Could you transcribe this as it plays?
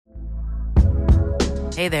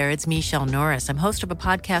Hey there, it's Michelle Norris. I'm host of a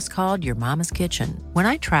podcast called Your Mama's Kitchen. When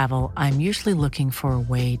I travel, I'm usually looking for a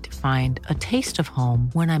way to find a taste of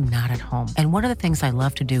home when I'm not at home. And one of the things I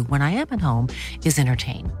love to do when I am at home is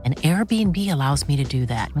entertain. And Airbnb allows me to do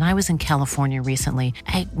that. When I was in California recently,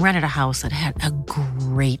 I rented a house that had a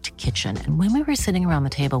great kitchen. And when we were sitting around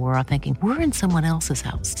the table, we were all thinking, we're in someone else's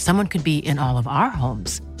house. Someone could be in all of our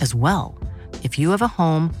homes as well. If you have a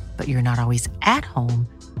home, but you're not always at home,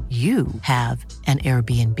 you have an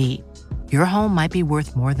Airbnb. Your home might be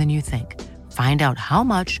worth more than you think. Find out how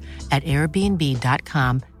much at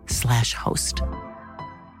airbnb.com/host.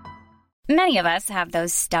 Many of us have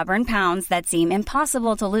those stubborn pounds that seem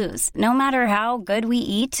impossible to lose, no matter how good we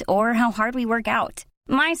eat or how hard we work out.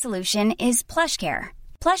 My solution is PlushCare.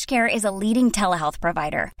 PlushCare is a leading telehealth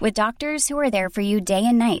provider with doctors who are there for you day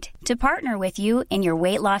and night to partner with you in your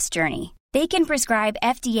weight loss journey. They can prescribe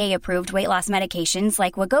FDA-approved weight loss medications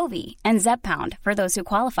like Wegovy and Zepbound for those who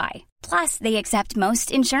qualify. Plus, they accept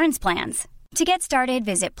most insurance plans. To get started,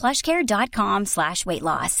 visit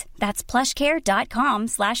plushcare.com/weightloss. That's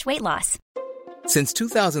plushcare.com/weightloss. Since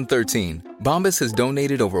 2013, Bombas has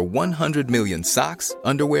donated over 100 million socks,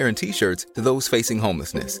 underwear, and T-shirts to those facing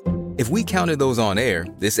homelessness. If we counted those on air,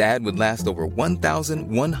 this ad would last over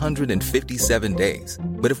 1,157 days.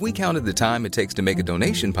 But if we counted the time it takes to make a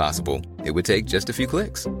donation possible, it would take just a few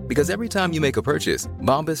clicks. Because every time you make a purchase,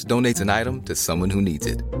 Bombas donates an item to someone who needs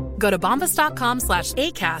it. Go to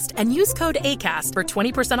bombas.com/ACAST and use code ACAST for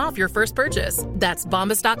 20% off your first purchase. That's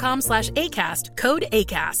bombas.com/ACAST, code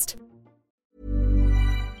ACAST.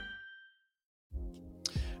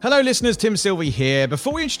 Hello listeners, Tim Sylvie here.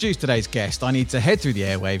 Before we introduce today's guest, I need to head through the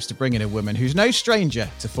airwaves to bring in a woman who's no stranger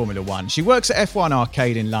to Formula One. She works at F1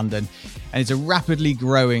 Arcade in London and is a rapidly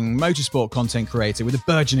growing motorsport content creator with a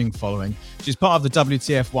burgeoning following. She's part of the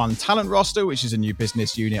WTF1 talent roster, which is a new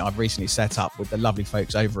business unit I've recently set up with the lovely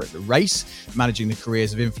folks over at The Race, managing the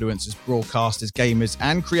careers of influencers, broadcasters, gamers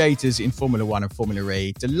and creators in Formula One and Formula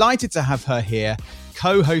E. Delighted to have her here,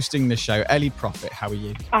 co-hosting the show. Ellie Prophet, how are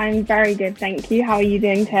you? I'm very good, thank you. How are you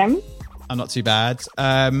doing, Tim? I'm not too bad.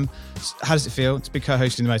 How does it feel to be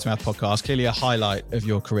co-hosting the Motormouth podcast? Clearly a highlight of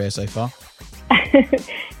your career so far.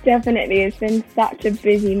 Definitely. It's been such a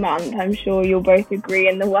busy month. I'm sure you'll both agree.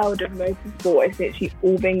 In the world of motorsport, it's literally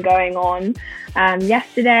all been going on.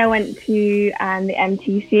 Yesterday I went to the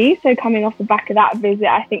MTC, so coming off the back of that visit,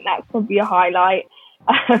 I think that's probably a highlight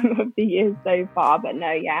of the year so far. But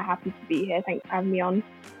no, yeah, happy to be here. Thanks for having me on.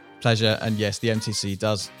 Pleasure. And yes, the MTC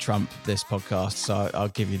does trump this podcast, so I'll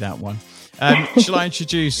give you that one. Shall I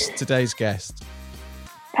introduce today's guest?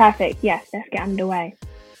 Perfect. Yes, let's get underway.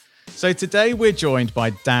 So today we're joined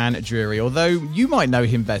by Dan Drury, although you might know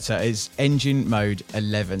him better as Engine Mode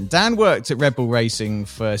 11. Dan worked at Red Bull Racing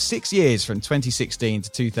for 6 years from 2016 to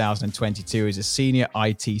 2022 as a senior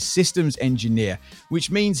IT systems engineer, which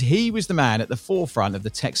means he was the man at the forefront of the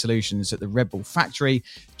tech solutions at the Red Bull factory,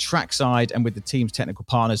 trackside and with the team's technical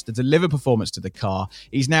partners to deliver performance to the car.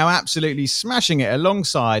 He's now absolutely smashing it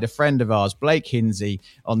alongside a friend of ours, Blake Hinsey,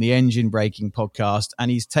 on the Engine Braking podcast, and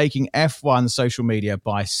he's taking F1 social media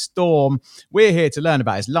by storm. We're here to learn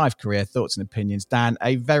about his life, career, thoughts and opinions. Dan,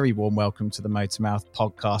 a very warm welcome to the Motormouth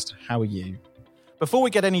podcast. How are you? Before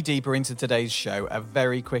we get any deeper into today's show, a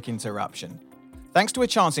very quick interruption. Thanks to a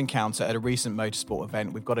chance encounter at a recent motorsport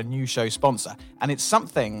event, we've got a new show sponsor, and it's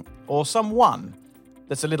something or someone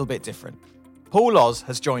that's a little bit different. Paul Oz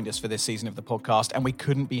has joined us for this season of the podcast, and we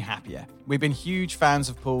couldn't be happier. We've been huge fans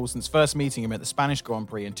of Paul since first meeting him at the Spanish Grand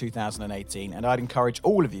Prix in 2018, and I'd encourage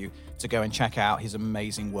all of you to go and check out his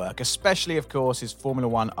amazing work, especially, of course, his Formula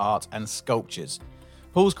One art and sculptures.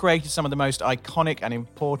 Paul's created some of the most iconic and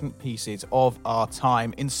important pieces of our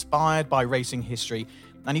time, inspired by racing history,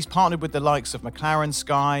 and he's partnered with the likes of McLaren,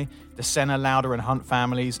 Sky, the Senna, Lauda and Hunt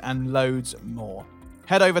families, and loads more.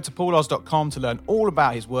 Head over to pauloz.com to learn all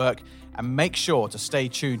about his work, and make sure to stay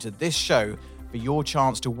tuned to this show for your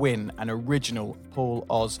chance to win an original Paul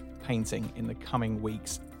Oz painting in the coming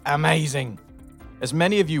weeks. Amazing! As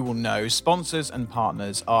many of you will know, sponsors and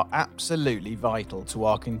partners are absolutely vital to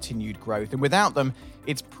our continued growth, and without them,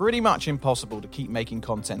 it's pretty much impossible to keep making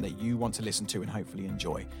content that you want to listen to and hopefully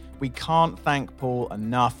enjoy. We can't thank Paul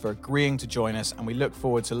enough for agreeing to join us, and we look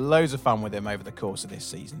forward to loads of fun with him over the course of this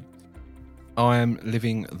season. I am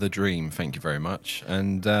living the dream, thank you very much.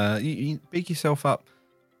 And you big yourself up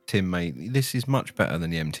Tim, mate. This is much better than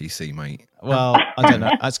the MTC, mate. Well, I don't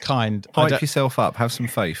know. That's kind. Hype yourself up. Have some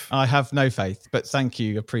faith. I have no faith, but thank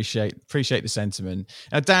you. Appreciate the sentiment.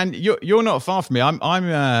 Dan, you're not far from me.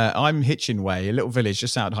 I'm Hitchin Way, a little village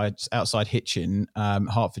just outside Hitchin,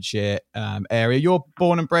 Hertfordshire area. You're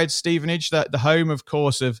born and bred Stevenage, the home, of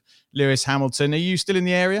course, of Lewis Hamilton. Are you still in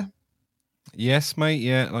the area? Yes, mate.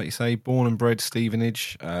 Yeah, like you say, born and bred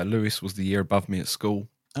Stevenage. Lewis was the year above me at school.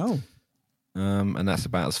 Oh. And that's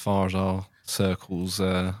about as far as our circles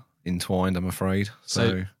entwined, I'm afraid.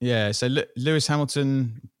 So Lewis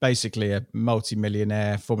Hamilton, basically a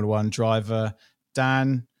multi-millionaire Formula One driver.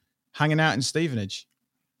 Dan, hanging out in Stevenage.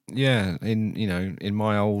 Yeah, in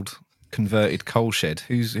my old converted coal shed.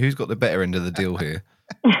 Who's got the better end of the deal here?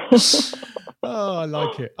 Oh, I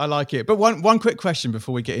like it. But one quick question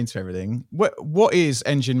before we get into everything. What is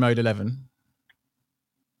Engine Mode 11?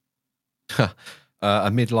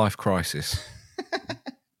 A midlife crisis.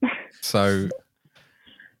 So,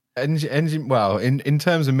 engine. Well, in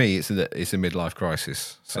terms of me, it's a midlife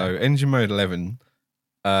crisis. So, Engine Mode 11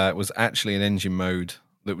 was actually an engine mode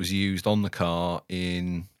that was used on the car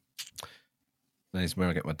in. That's where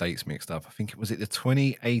I get my dates mixed up. I think it was the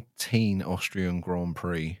 2018 Austrian Grand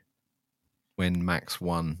Prix when Max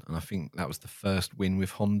won, and I think that was the first win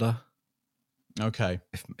with Honda. Okay.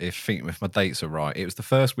 If my dates are right, it was the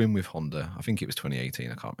first win with Honda. I think it was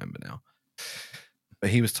 2018. I can't remember now. But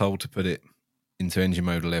he was told to put it into Engine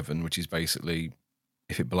Mode 11, which is basically,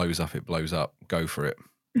 if it blows up, it blows up. Go for it.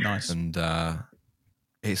 Nice. And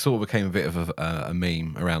it sort of became a bit of a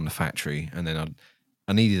meme around the factory. And then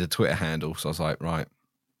I needed a Twitter handle, so I was like, right,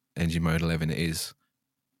 Engine Mode 11 it is.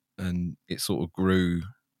 And it sort of grew.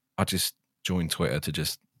 I just joined Twitter to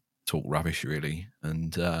just talk rubbish, really.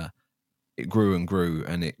 And it grew and grew,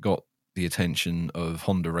 and it got the attention of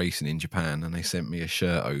Honda Racing in Japan, and they sent me a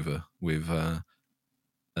shirt over with a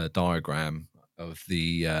diagram of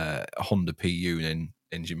the Honda PU and then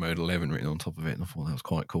Engine Mode 11 written on top of it, and I thought that was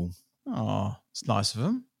quite cool. Oh, it's nice of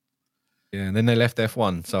them. Yeah, and then they left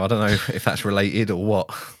F1, so I don't know if that's related or what.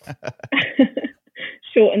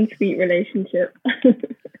 Short and sweet relationship.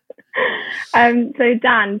 So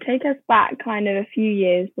Dan, take us back kind of a few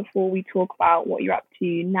years before we talk about what you're up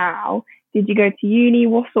to now. Did you go to uni?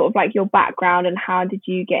 What's sort of like your background, and how did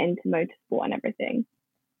you get into motorsport and everything?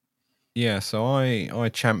 Yeah, so I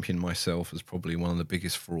champion myself as probably one of the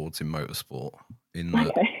biggest frauds in motorsport. In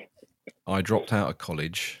that I dropped out of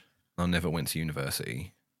college. I never went to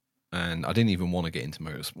university, and I didn't even want to get into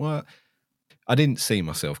motorsport. Well, I didn't see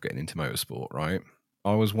myself getting into motorsport, right?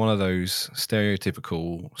 I was one of those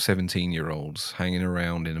stereotypical 17-year-olds hanging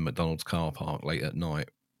around in a McDonald's car park late at night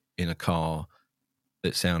in a car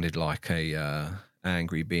that sounded like a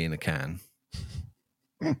angry bee in a can.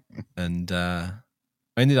 And I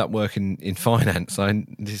ended up working in finance.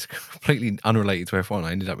 This is completely unrelated to F1.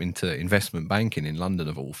 I ended up into investment banking in London,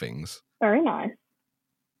 of all things. Very nice.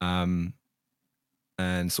 And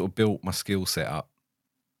sort of built my skill set up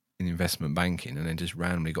in investment banking, and then just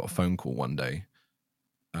randomly got a phone call one day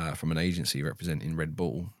from an agency representing Red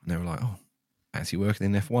Bull. And they were like, oh, fancy working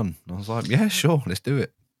in F1? And I was like, yeah, sure, let's do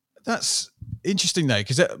it. That's interesting, though,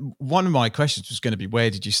 because one of my questions was going to be,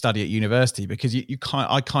 where did you study at university? Because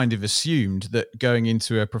I kind of assumed that going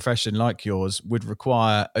into a profession like yours would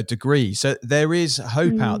require a degree. So there is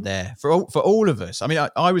hope out there for all of us. I mean,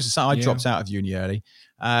 I dropped out of uni early,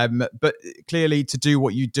 but clearly to do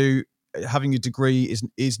what you do, having a degree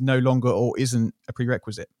is no longer, or isn't, a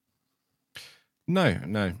prerequisite. No,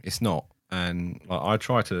 it's not. And I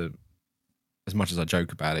try to, as much as I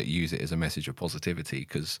joke about it, use it as a message of positivity,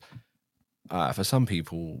 because for some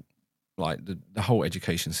people, like the whole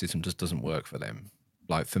education system just doesn't work for them.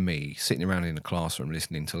 Like for me, sitting around in a classroom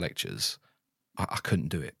listening to lectures, I couldn't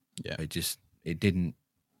do it. Yeah, I didn't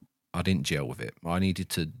gel with it. I needed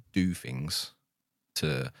to do things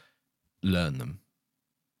to learn them.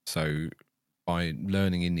 So by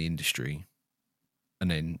learning in the industry and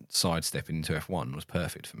then sidestepping into F1 was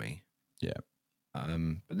perfect for me. Yeah.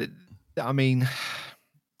 But I mean,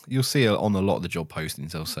 you'll see on a lot of the job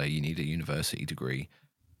postings, they'll say you need a university degree.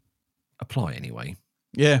 Apply anyway.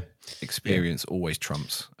 Yeah. Experience always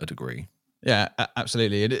trumps a degree. Yeah,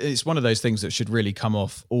 absolutely. It's one of those things that should really come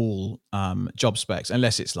off all job specs,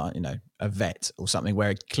 unless it's like, a vet or something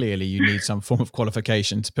where clearly you need some form of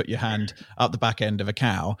qualification to put your hand up the back end of a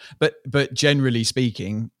cow. But generally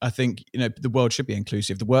speaking, I think, the world should be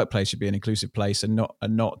inclusive. The workplace should be an inclusive place and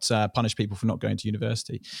not punish people for not going to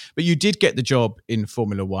university. But you did get the job in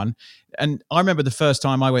Formula One. And I remember the first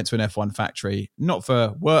time I went to an F1 factory, not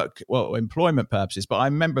for employment purposes, but I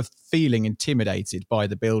remember feeling intimidated by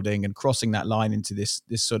the building and crossing that line into this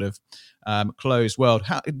sort of closed world.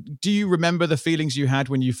 Do you remember the feelings you had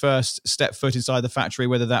when you first stepped foot inside the factory,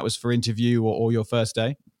 whether that was for interview or your first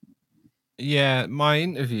day? Yeah, my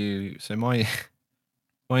interview. So my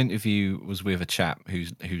interview was with a chap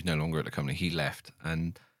who's no longer at the company. He left,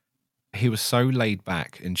 and he was so laid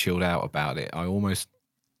back and chilled out about it. I almost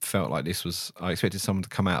felt like I expected someone to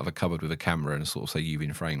come out of a cupboard with a camera and sort of say, "You've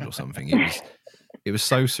been framed" or something. It was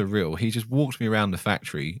so surreal. He just walked me around the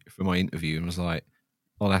factory for my interview and was like,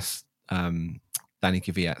 "Oh, that's Danny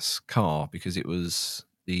Kvyat's car," because it was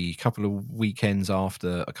a couple of weeks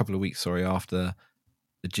after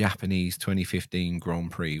the Japanese 2015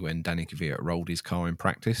 Grand Prix when Danny Kvyat rolled his car in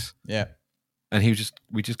practice. Yeah. And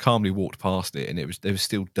we just calmly walked past it, and there was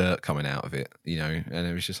still dirt coming out of it, and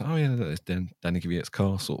it was just, oh yeah, that's Danny Kvyat's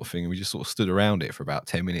car sort of thing. And we just sort of stood around it for about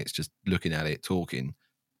 10 minutes, just looking at it, talking.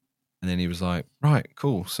 And then he was like, right,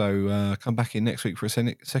 cool. So come back in next week for a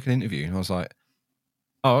second interview. And I was like,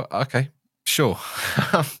 oh, okay, sure.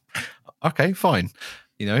 Okay, fine.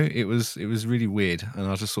 It was really weird. And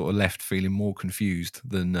I just sort of left feeling more confused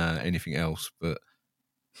than anything else. But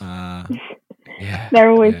yeah. They're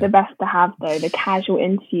always the best to have, though, the casual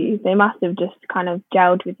interviews. They must have just kind of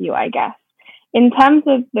gelled with you, I guess. In terms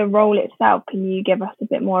of the role itself, can you give us a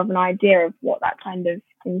bit more of an idea of what that kind of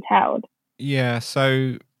entailed? Yeah,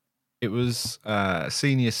 so it was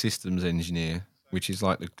senior systems engineer, which is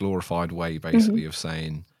like the glorified way, basically, of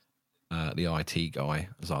saying the IT guy,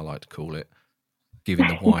 as I like to call it, giving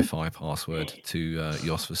the Wi-Fi password to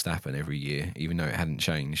Jos Verstappen every year, even though it hadn't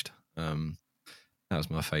changed. That was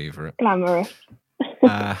my favourite. Glamorous.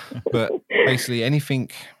 But basically anything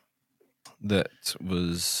that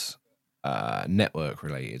was network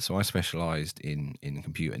related. So I specialised in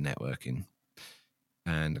computer networking.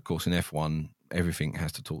 And of course in F1, everything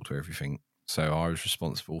has to talk to everything. So I was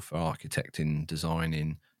responsible for architecting,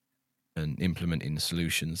 designing and implementing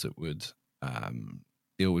solutions that would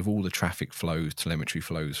deal with all the traffic flows, telemetry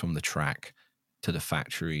flows from the track to the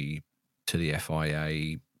factory, to the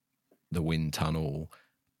FIA, the wind tunnel,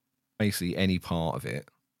 basically any part of it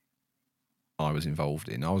I was involved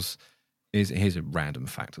in. Here's a random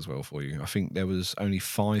fact as well for you. I think there was only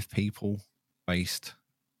 5 people based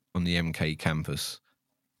on the MK campus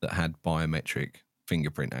that had biometric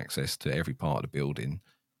fingerprint access to every part of the building.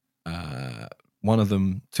 2 of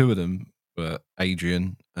them were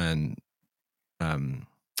Adrian and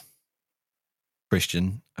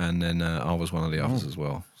Christian, and then I was one of the others as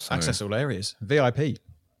well. So, access all areas, VIP.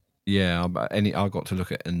 Yeah, I got to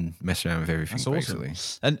look at and mess around with everything. That's awesome.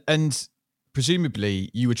 Basically. And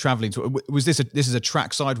presumably you were traveling to. Was this a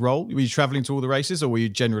trackside role? Were you traveling to all the races, or were you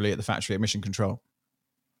generally at the factory at mission control?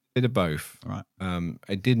 Bit of both. All right.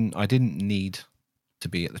 I didn't need to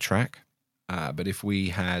be at the track, but if we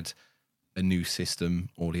had a new system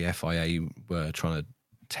or the FIA were trying to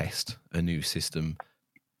test a new system,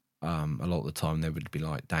 a lot of the time they would be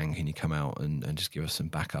like, "Dan, can you come out and just give us some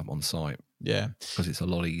backup on site?" Yeah, because it's a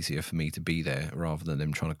lot easier for me to be there rather than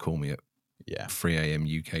them trying to call me at 3 a.m.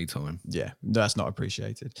 UK time. Yeah, that's not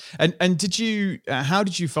appreciated. And did you? How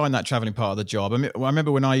did you find that traveling part of the job? I mean, I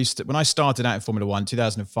remember when I started out in Formula One,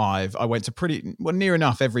 2005. I went to near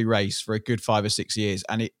enough every race for a good 5 or 6 years,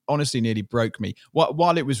 and it honestly nearly broke me.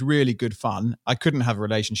 While it was really good fun, I couldn't have a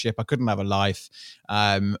relationship. I couldn't have a life.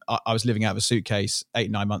 I was living out of a suitcase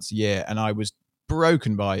 8-9 months a year, and I was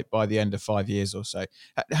broken by the end of 5 years or so.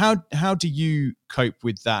 How do you cope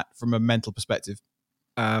with that from a mental perspective?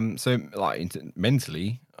 So like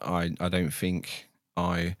mentally, I don't think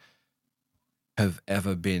I have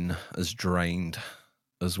ever been as drained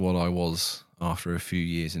as what I was after a few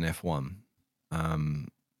years in F1. And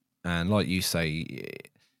like you say,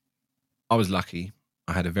 I was lucky.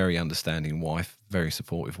 I had a very understanding wife, very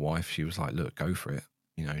supportive wife. She was like, "Look, go for it,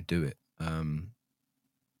 do it."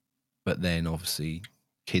 But then obviously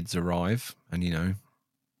kids arrive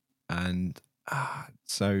and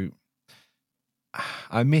so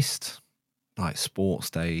I missed like sports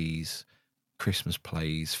days, Christmas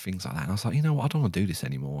plays, things like that. And I was like, you know what? I don't want to do this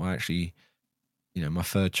anymore. I actually, my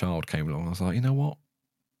third child came along. I was like, you know what?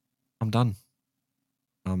 I'm done.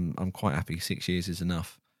 I'm quite happy. 6 years is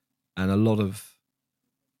enough. And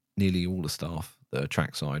nearly all the staff that are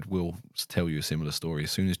trackside will tell you a similar story.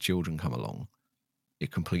 As soon as children come along,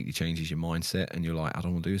 it completely changes your mindset and you're like, I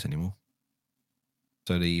don't want to do this anymore.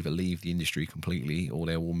 So they either leave the industry completely or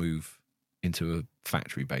they will move into a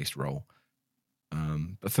factory-based role.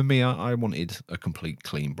 But for me, I wanted a complete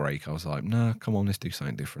clean break. I was like, nah, come on, let's do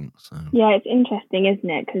something different. So. Yeah, it's interesting, isn't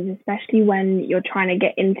it? Because especially when you're trying to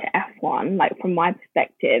get into F1, like from my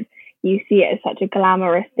perspective, you see it as such a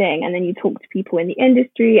glamorous thing. And then you talk to people in the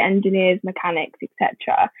industry, engineers, mechanics,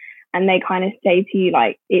 etc. and they kind of say to you,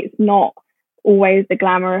 like, it's not always the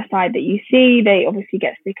glamorous side that you see. They obviously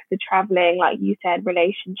get sick of the traveling, like you said,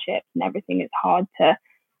 relationships and everything. It's hard to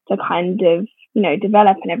kind of,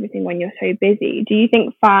 develop and everything when you're so busy. Do you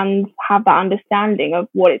think fans have that understanding of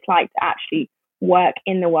what it's like to actually work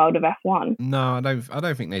in the world of F1? No, I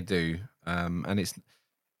don't think they do. And this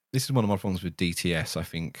is one of my problems with DTS. I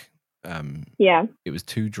think it was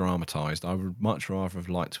too dramatized. I would much rather have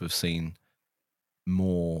liked to have seen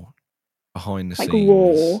more behind the scenes.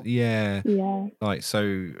 Raw. Yeah. Like,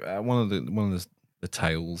 so one of the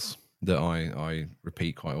tales that I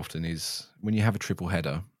repeat quite often is when you have a triple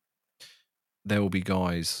header, there will be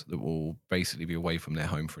guys that will basically be away from their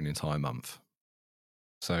home for an entire month.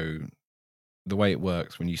 So the way it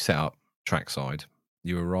works, when you set up trackside,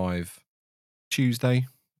 you arrive Tuesday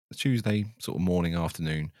sort of morning,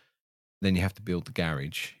 afternoon. Then you have to build the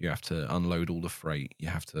garage. You have to unload all the freight. You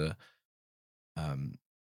have to,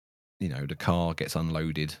 the car gets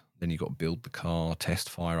unloaded. Then you got to build the car,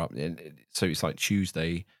 test, fire up. So it's like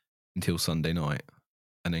Tuesday until Sunday night.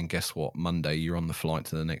 And then guess what? Monday, you're on the flight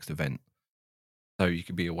to the next event. So you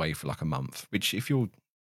could be away for like a month, which if you're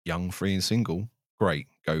young, free and single, great,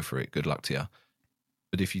 go for it. Good luck to you.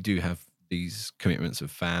 But if you do have these commitments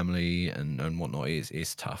of family and whatnot,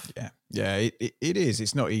 it's tough. Yeah, it is.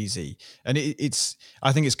 It's not easy. And it's.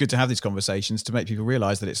 I think it's good to have these conversations to make people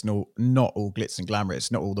realise that it's not all glitz and glamour.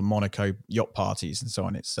 It's not all the Monaco yacht parties and so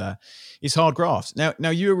on. It's hard graft. Now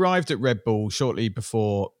you arrived at Red Bull shortly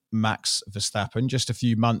before Max Verstappen, just a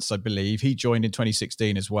few months, I believe. He joined in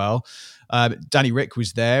 2016 as well. Danny Ric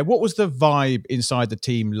was there. What was the vibe inside the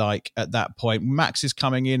team like at that point? Max is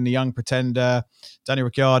coming in, the young pretender. Danny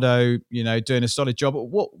Ricciardo, doing a solid job.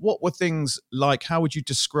 What were things like? How would you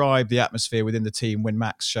describe the atmosphere within the team when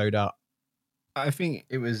Max showed up? I think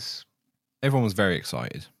everyone was very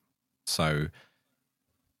excited. So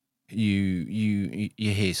you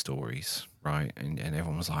hear stories, right? And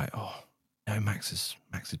everyone was like, oh, Max has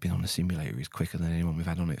been on the simulator. He's quicker than anyone we've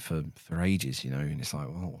had on it for ages, and it's like,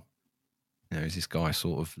 well, is this guy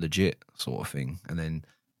sort of legit sort of thing? And then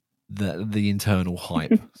the internal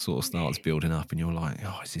hype sort of starts building up, and you're like,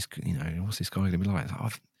 oh, is this, what's this guy going to be like?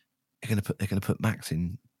 They're going to put Max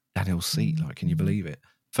in Daniel's seat. Like, can you believe it?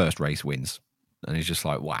 First race wins, and he's just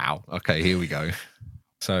like, wow, okay, here we go.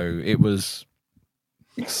 So it was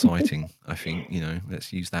exciting. I think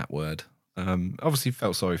let's use that word. Obviously,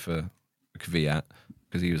 felt sorry for Kvyat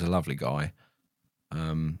because he was a lovely guy.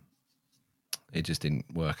 It just didn't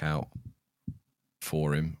work out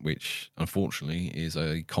for him, which unfortunately is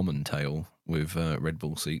a common tale with Red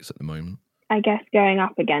Bull seats at the moment. I guess going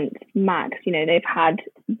up against Max, they've had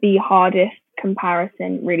the hardest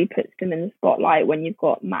comparison, really puts them in the spotlight when you've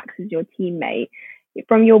got Max as your teammate.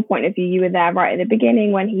 From your point of view, you were there right at the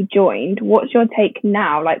beginning when he joined. What's your take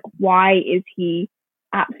now? Like, why is he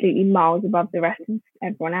absolutely miles above the rest of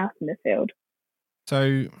everyone else in the field?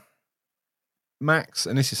 So Max,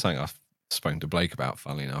 and this is something I've spoken to Blake about,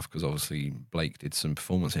 funnily enough, because obviously Blake did some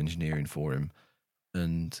performance engineering for him,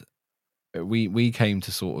 and we came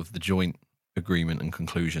to sort of the joint agreement and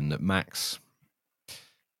conclusion that Max,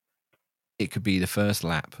 it could be the first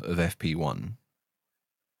lap of FP1,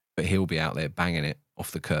 but he'll be out there banging it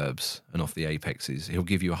off the curbs and off the apexes. He'll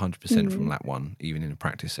give you 100% from lap one, even in a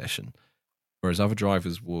practice session. Whereas other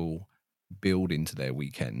drivers will build into their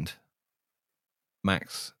weekend.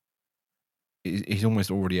 Max, he's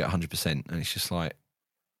almost already at 100%. And it's just like,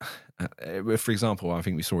 for example, I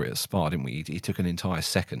think we saw it at Spa, didn't we? He took an entire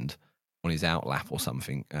second on his out lap or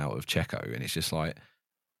something out of Checo. And it's just like,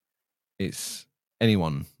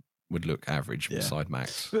 anyone would look average beside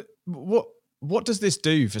Max. But what does this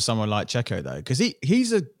do for someone like Checo, though? Because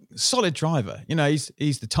he's a solid driver.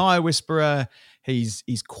 He's the tyre whisperer. He's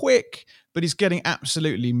quick, but he's getting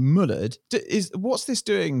absolutely mullered. What's this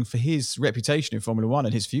doing for his reputation in Formula One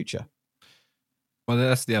and his future? Well,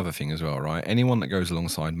 that's the other thing as well, right? Anyone that goes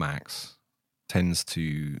alongside Max tends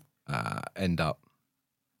to end up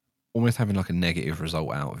almost having like a negative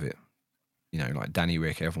result out of it. Like Danny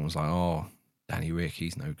Ric, everyone's like, oh, Danny Ric,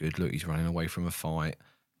 he's no good. Look, he's running away from a fight.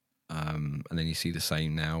 And then you see the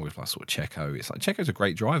same now with like sort of Checo. It's like Checo's a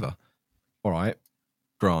great driver. All right.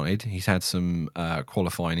 Granted, he's had some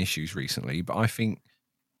qualifying issues recently, but I think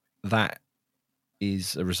that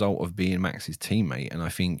is a result of being Max's teammate. And I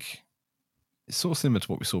think it's sort of similar to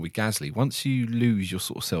what we saw with Gasly. Once you lose your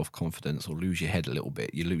sort of self-confidence or lose your head a little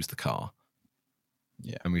bit, you lose the car.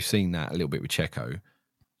 Yeah. And we've seen that a little bit with Checo.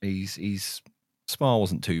 He's Spa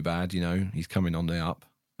wasn't too bad, he's coming on the up.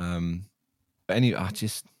 But anyway,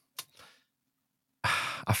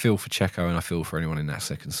 I feel for Checo and I feel for anyone in that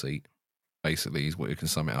second seat. basically, is what you can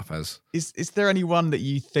sum it up as. Is there anyone that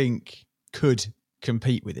you think could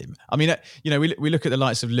compete with him? I mean, we look at the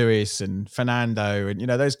likes of Lewis and Fernando and,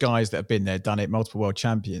 those guys that have been there, done it, multiple world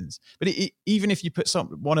champions. But even if you put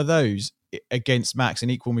one of those against Max in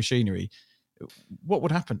equal machinery, what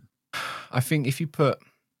would happen? I think if you put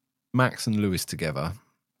Max and Lewis together,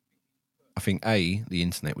 I think the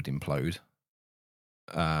internet would implode,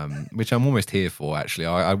 which I'm almost here for, actually.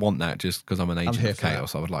 I want that just because I'm an agent of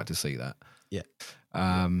chaos. I would like to see that. Yeah.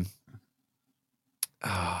 Am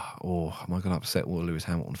I going to upset all the Lewis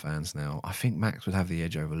Hamilton fans now? I think Max would have the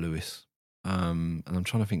edge over Lewis. And I'm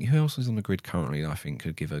trying to think, who else is on the grid currently that I think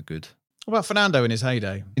could give a good... What about Fernando in his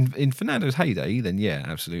heyday? In Fernando's heyday, then yeah,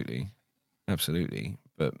 absolutely. Absolutely.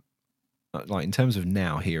 But like in terms of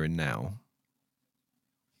now, here and now,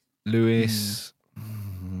 Lewis,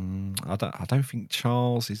 I don't think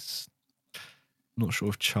Charles is... I'm not sure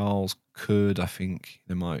if Charles could. I think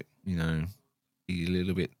there might, be a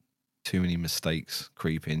little bit too many mistakes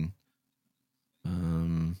creeping.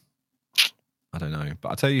 I don't know. But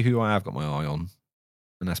I'll tell you who I have got my eye on,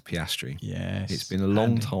 and that's Piastri. Yes. It's been a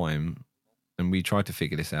long time, and we tried to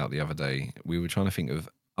figure this out the other day. We were trying to think of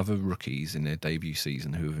other rookies in their debut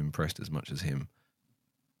season who have impressed as much as him.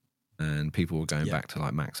 And people were going back to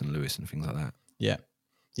like Max and Lewis and things like that. Yeah.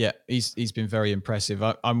 Yeah, he's been very impressive.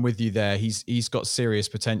 I'm with you there. He's got serious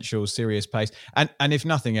potential, serious pace. And if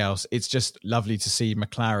nothing else, it's just lovely to see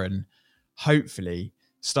McLaren hopefully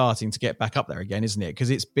starting to get back up there again, isn't it? Because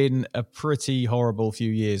it's been a pretty horrible few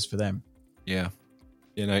years for them. Yeah.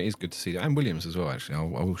 It is good to see that. And Williams as well, actually.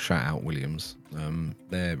 I will shout out Williams.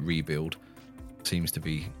 Their rebuild seems to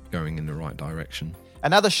be going in the right direction.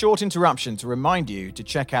 Another short interruption to remind you to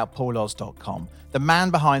check out pauloz.com, the man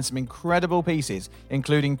behind some incredible pieces,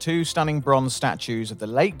 including 2 stunning bronze statues of the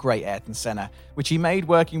late great Ayrton Senna, which he made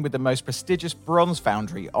working with the most prestigious bronze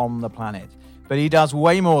foundry on the planet. But he does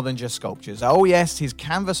way more than just sculptures. Oh yes, his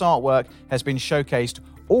canvas artwork has been showcased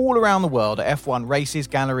all around the world at F1 races,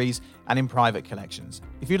 galleries, and in private collections.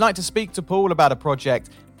 If you'd like to speak to Paul about a project,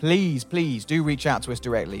 please do reach out to us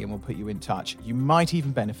directly and we'll put you in touch. You might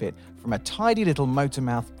even benefit from a tidy little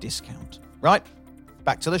Motormouth discount. Right,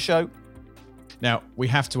 back to the show. Now, we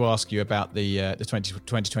have to ask you about the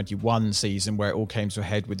 2021 season where it all came to a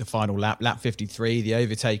head with the final lap 53, the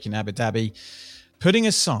overtake in Abu Dhabi. Putting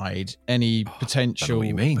aside any potential... I don't know what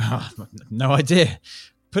you mean. No idea.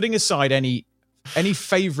 Putting aside any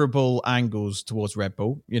favourable angles towards Red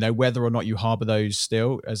Bull, whether or not you harbour those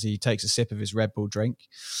still as he takes a sip of his Red Bull drink.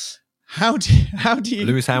 How do you...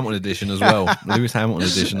 Lewis Hamilton edition as well. Lewis Hamilton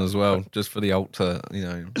edition as well, just for the ultra,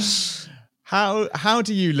 How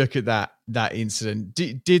do you look at that incident?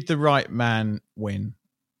 Did the right man win?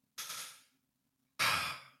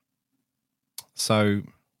 So...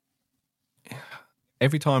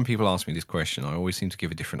 every time people ask me this question, I always seem to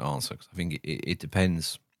give a different answer because I think it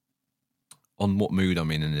depends on what mood I'm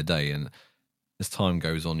in the day, and as time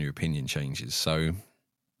goes on, your opinion changes. So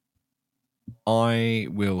I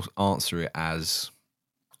will answer it as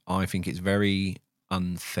I think it's very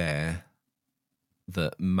unfair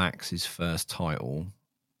that Max's first title,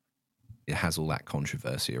 it has all that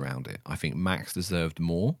controversy around it. I think Max deserved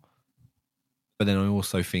more, but then I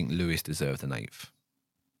also think Lewis deserved an 8th.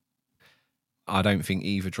 I don't think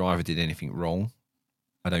either driver did anything wrong.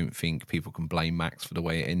 I don't think people can blame Max for the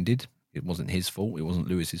way it ended. It wasn't his fault. It wasn't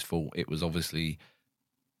Lewis's fault. It was obviously,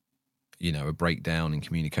 a breakdown in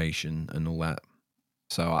communication and all that.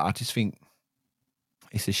 So I just think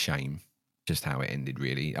it's a shame just how it ended,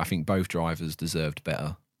 really. I think both drivers deserved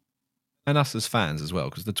better. And us as fans as well,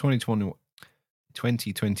 because the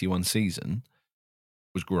 2021 season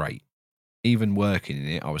was great. Even working in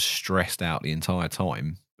it, I was stressed out the entire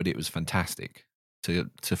time. But it was fantastic to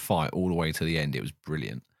fight all the way to the end. It was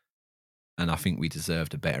brilliant. And I think we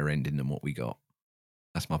deserved a better ending than what we got.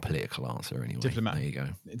 That's my political answer anyway. There you go.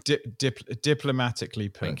 Diplomatically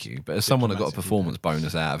put. Thank you. But as someone that got a performance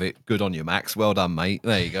bonus out of it, good on you, Max. Well done, mate.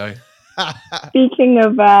 There you go. Speaking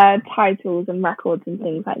of titles and records and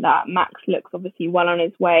things like that, Max looks obviously well on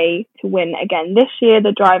his way to win again this year,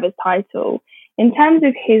 the driver's title. In terms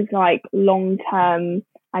of his long-term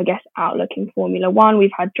outlook in Formula One, we've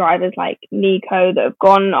had drivers like Nico that have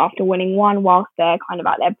gone after winning one whilst they're kind of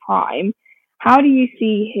at their prime. How do you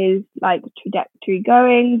see his trajectory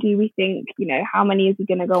going? Do we think, how many is he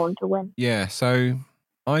going to go on to win? Yeah, so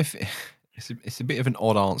it's a bit of an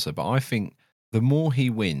odd answer, but I think the more he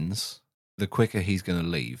wins, the quicker he's going to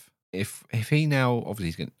leave. If he now,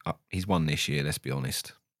 obviously he's won this year, let's be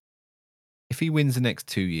honest. If he wins the next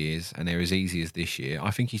 2 years and they're as easy as this year,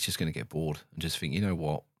 I think he's just going to get bored and just think, you know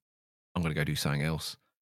what, I'm going to go do something else.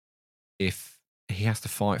 If he has to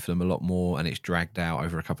fight for them a lot more and it's dragged out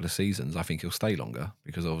over a couple of seasons, I think he'll stay longer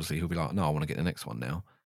because obviously he'll be like, no, I want to get the next one now.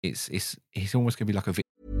 It's almost going to be like a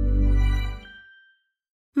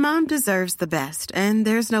Mom deserves the best, and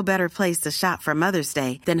there's no better place to shop for Mother's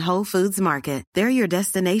Day than Whole Foods Market. They're your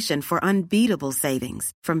destination for unbeatable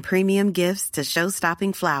savings, from premium gifts to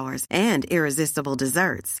show-stopping flowers and irresistible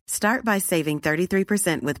desserts. Start by saving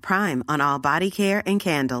 33% with Prime on all body care and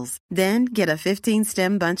candles. Then get a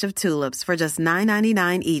 15-stem bunch of tulips for just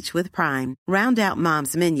 $9.99 each with Prime. Round out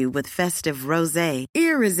Mom's menu with festive rosé,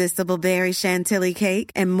 irresistible berry chantilly cake,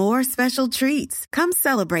 and more special treats. Come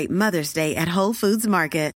celebrate Mother's Day at Whole Foods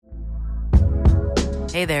Market.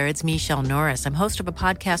 Hey there, it's Michelle Norris. I'm host of a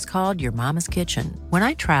podcast called Your Mama's Kitchen. When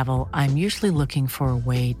I travel, I'm usually looking for a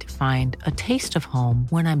way to find a taste of home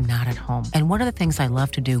when I'm not at home. And one of the things I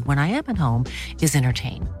love to do when I am at home is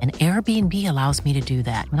entertain. And Airbnb allows me to do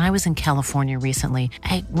that. When I was in California recently,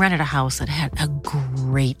 I rented a house that had a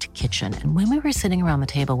great kitchen. And when we were sitting around the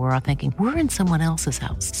table, we were all thinking, we're in someone else's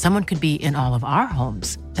house. Someone could be in all of our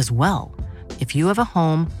homes as well. If you have a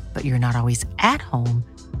home, but you're not always at home,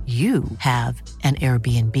 you have an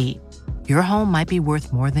Airbnb. Your home might be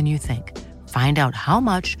worth more than you think. Find out how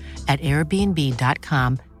much at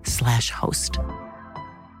airbnb.com/host.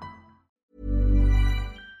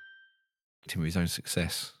 Victim of his own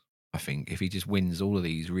success, I think. If he just wins all of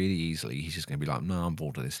these really easily, he's just going to be like, no, I'm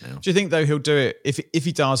bored of this now. Do you think, though, he'll do it if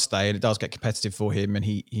he does stay and it does get competitive for him and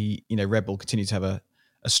he Red Bull continues to have a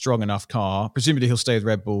strong enough car? Presumably he'll stay with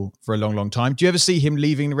Red Bull for a long, long time. Do you ever see him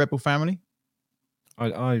leaving the Red Bull family?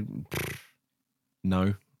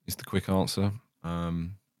 No is the quick answer. The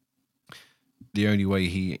only way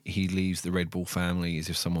he leaves the Red Bull family is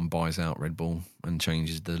if someone buys out Red Bull and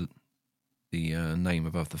changes the name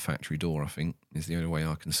above the factory door. I think is the only way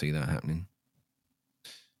I can see that happening.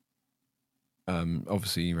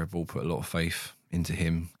 Obviously, Red Bull put a lot of faith into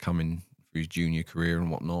him coming through his junior career and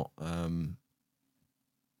whatnot, and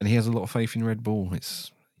he has a lot of faith in Red Bull.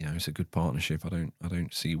 It's it's a good partnership. I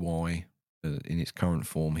don't see why. In its current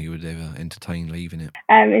form, he would ever entertain leaving it.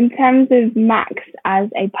 In terms of Max as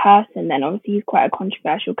a person, then obviously he's quite a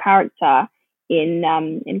controversial character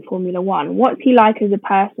in Formula One. What's he like as a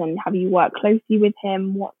person? Have you worked closely with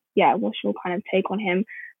him? What's your kind of take on him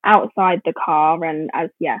outside the car and as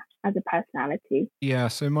a personality? Yeah,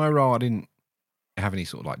 so my role, I didn't have any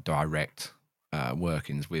sort of like direct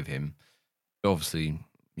workings with him. But obviously,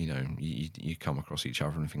 you come across each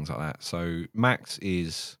other and things like that. So Max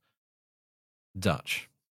is Dutch,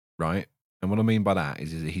 right? And what I mean by that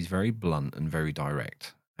is that he's very blunt and very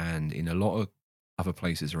direct. And in a lot of other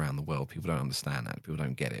places around the world, people don't understand that. People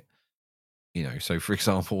don't get it. So for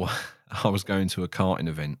example, I was going to a karting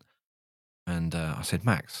event and I said,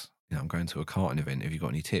 Max, I'm going to a karting event. Have you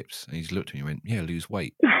got any tips? And he just looked at me and went, yeah, lose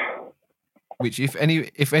weight. Which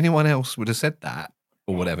if anyone else would have said that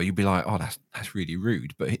or whatever, you'd be like, oh, that's really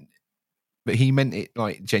rude. But he meant it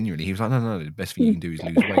like genuinely. He was like, no, the best thing you can do is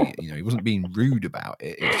lose weight. He wasn't being rude about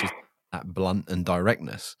it. It's just that blunt and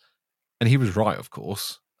directness. And he was right, of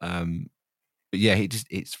course. But yeah,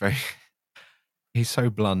 it's very, he's so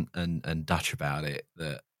blunt and Dutch about it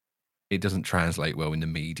that it doesn't translate well in the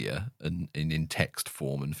media and in text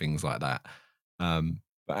form and things like that.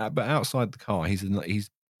 But outside the car, he's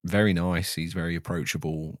very nice. He's very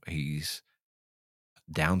approachable. He's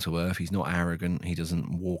down to earth. He's not arrogant. He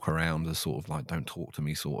doesn't walk around as sort of like don't talk to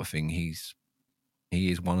me sort of thing. He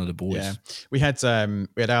is one of the boys. Yeah, we had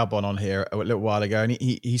Albon on here a little while ago, and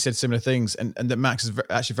he said similar things. And that Max is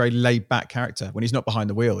actually a very laid back character when he's not behind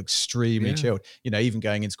the wheel. Extremely chilled. Even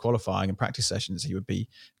going into qualifying and practice sessions, he would be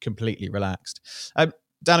completely relaxed.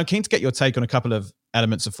 Dan, I'm keen to get your take on a couple of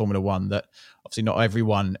elements of Formula One that obviously not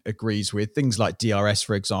everyone agrees with. Things like DRS,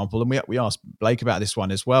 for example, and we asked Blake about this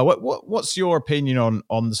one as well. What's your opinion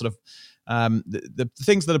on the sort of the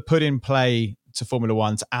things that are put in play to Formula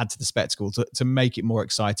One to add to the spectacle, to make it more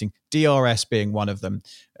exciting? DRS being one of them.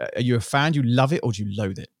 Are you a fan? Do you love it or do you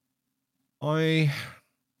loathe it?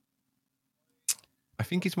 I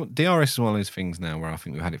think DRS is one of those things now where I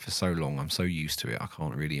think we've had it for so long. I'm so used to it. I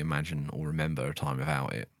can't really imagine or remember a time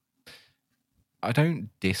without it. I don't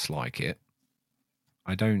dislike it.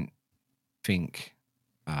 I don't think,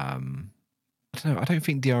 I don't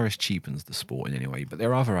think DRS cheapens the sport in any way, but there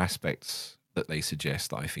are other aspects that they suggest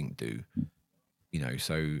that I think do.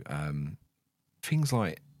 So things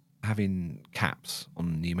like having caps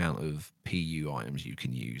on the amount of PU items you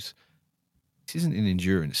can use. This isn't an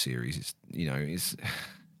endurance series.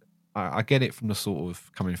 I get it from the sort of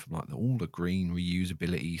coming from like all the green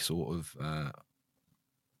reusability sort of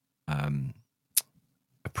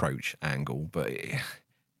approach angle, but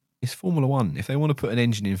It's Formula One. If they want to put an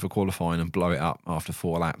engine in for qualifying and blow it up after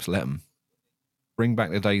 4 laps, let them. Bring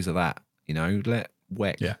back the days of that. Let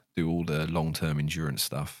WEC do all the long-term endurance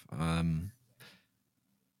stuff.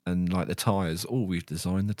 And like the tyres, we've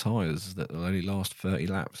designed the tyres that will only last 30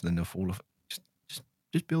 laps and then they'll fall off.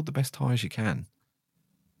 Just build the best tyres you can.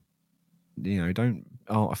 Don't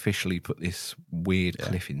artificially put this weird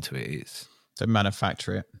cliff into it. To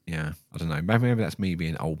manufacture it. Yeah, I don't know. Maybe that's me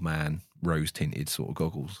being old man, rose-tinted sort of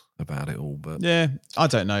goggles about it all. But yeah, I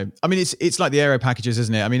don't know. I mean, it's like the aero packages,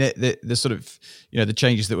 isn't it? I mean, the sort of, the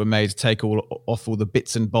changes that were made to take off all the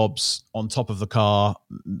bits and bobs on top of the car,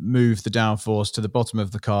 move the downforce to the bottom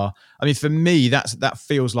of the car. I mean, for me, that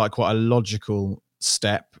feels like quite a logical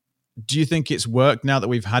step. Do you think it's worked now that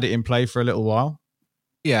we've had it in play for a little while?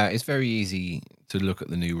 Yeah, it's very easy to look at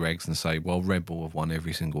the new regs and say, well, Red Bull have won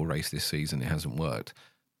every single race this season. It hasn't worked.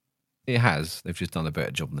 It has. They've just done a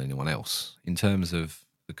better job than anyone else in terms of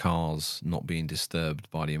the cars not being disturbed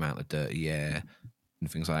by the amount of dirty air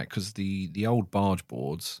and things like that. Because the old barge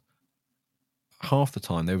boards, half the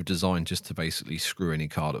time they were designed just to basically screw any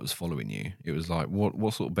car that was following you. It was like,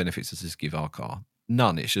 what sort of benefits does this give our car?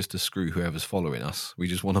 None. It's just to screw whoever's following us. We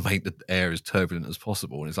just want to make the air as turbulent as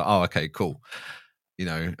possible. And it's like, oh, okay, cool.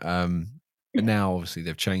 But now obviously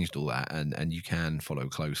they've changed all that and you can follow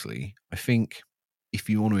closely. I think if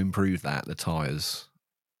you want to improve that, the tyres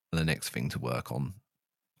are the next thing to work on,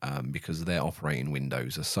 because their operating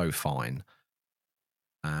windows are so fine,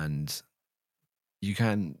 and you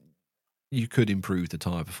could improve the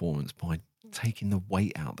tyre performance by taking the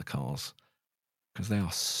weight out of the cars, because they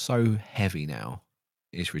are so heavy now.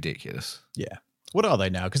 It's ridiculous. Yeah. What are they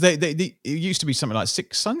now? Because they it used to be something like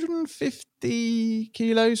 650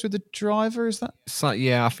 kilos with the driver. Is that? So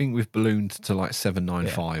yeah, I think we've ballooned to like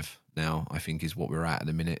 795 now. I think is what we're at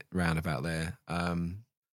the minute, round about there. And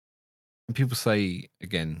people say,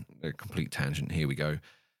 again, a complete tangent. Here we go.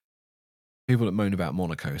 People that moan about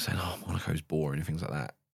Monaco saying, "Oh, Monaco's boring" and things like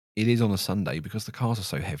that. It is on a Sunday because the cars are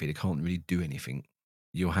so heavy they can't really do anything.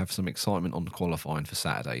 You'll have some excitement on the qualifying for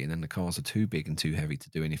Saturday, and then the cars are too big and too heavy to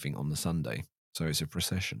do anything on the Sunday. So it's a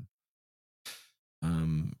procession.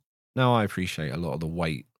 Now I appreciate a lot of the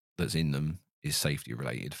weight that's in them is safety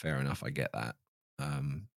related. Fair enough, I get that.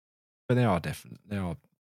 But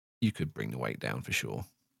you could bring the weight down for sure.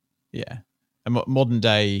 Yeah, and modern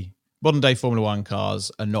day Formula One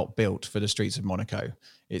cars are not built for the streets of Monaco.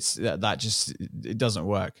 It's that just it doesn't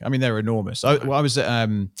work. I mean, they're enormous. I was at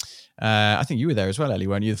I think you were there as well, Ellie,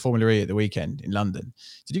 weren't you? The Formula E at the weekend in London.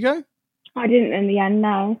 Did you go? I didn't in the end.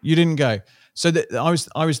 No, you didn't go. So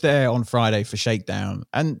I was there on Friday for Shakedown,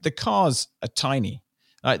 and the cars are tiny,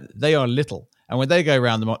 like they are little. And when they go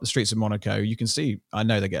around the streets of Monaco, you can see. I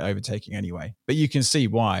know they get overtaking anyway, but you can see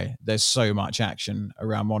why there's so much action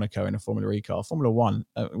around Monaco in a Formula E car. Formula One,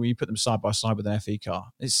 when you put them side by side with an FE car,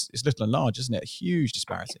 it's little and large, isn't it? A huge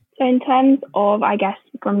disparity. So in terms of, I guess,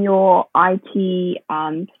 from your IT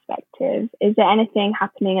perspective, is there anything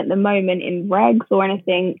happening at the moment in regs or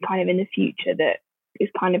anything kind of in the future that is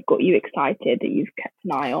kind of got you excited that you've kept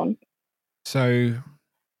an eye on? So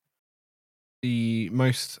the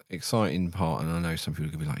most exciting part, and I know some people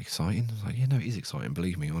are going to be like, exciting? I was like, yeah, no, it is exciting.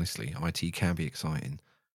 Believe me, honestly, IT can be exciting.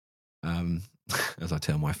 As I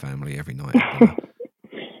tell my family every night.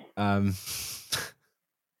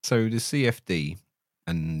 So the CFD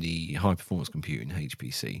and the high performance computing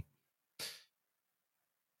HPC,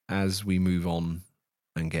 as we move on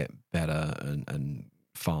and get better and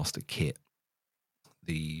faster kit,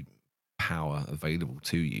 the power available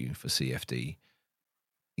to you for CFD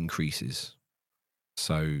increases.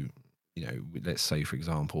 So, let's say, for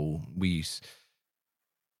example, we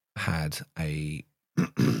had a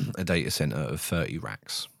data center of 30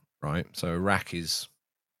 racks, right? So a rack it's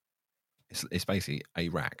basically a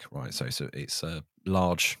rack, right? So it's a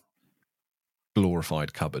large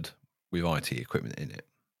glorified cupboard with IT equipment in it.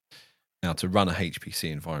 Now, to run a HPC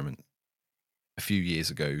environment, a few years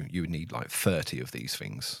ago, you would need like 30 of these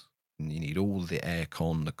things. And you need all the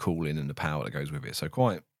aircon, the cooling, and the power that goes with it. So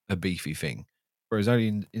quite a beefy thing. Whereas only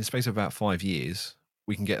in the space of about 5 years,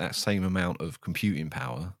 we can get that same amount of computing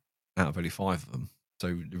power out of only 5 of them. So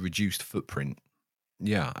the reduced footprint.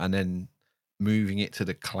 Yeah. And then moving it to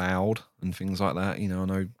the cloud and things like that. I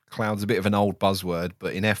know cloud's a bit of an old buzzword,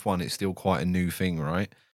 but in F1, it's still quite a new thing,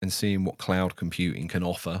 right? And seeing what cloud computing can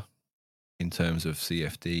offer in terms of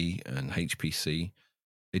CFD and HPC.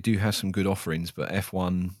 They do have some good offerings, but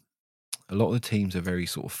F1, a lot of the teams are very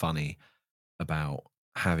sort of funny about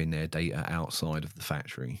having their data outside of the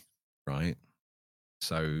factory, right?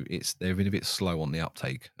 So they've been a bit slow on the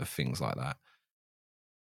uptake of things like that.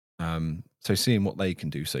 So seeing what they can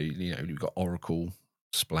do. So, we've got Oracle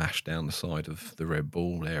splashed down the side of the Red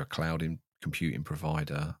Bull. They're a cloud computing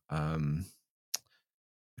provider.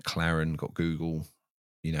 McLaren got Google,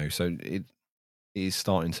 so it is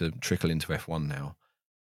starting to trickle into F1 now.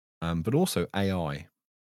 But also AI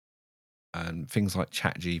and things like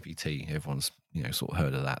ChatGPT. Everyone's, sort of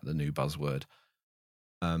heard of that, the new buzzword.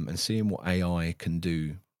 And seeing what AI can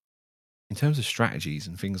do in terms of strategies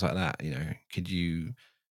and things like that. Could you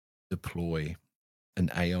deploy an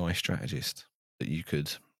AI strategist that you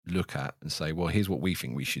could look at and say, well, here's what we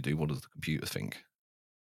think we should do. What does the computer think?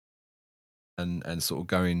 And sort of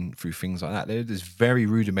going through things like that. There's very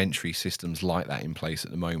rudimentary systems like that in place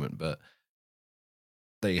at the moment, but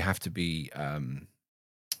they have to be, and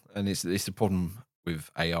it's the problem with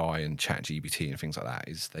AI and ChatGPT and things like that,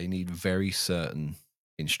 is they need very certain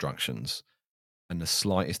instructions, and the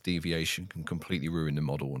slightest deviation can completely ruin the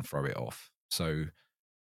model and throw it off. So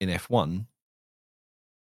in F1,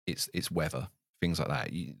 it's weather, things like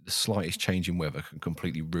that. The slightest change in weather can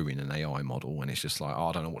completely ruin an AI model, and it's just like,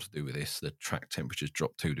 I don't know what to do with this. The track temperature's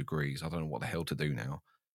dropped 2 degrees. I don't know what the hell to do now.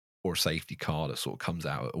 Or a safety car that sort of comes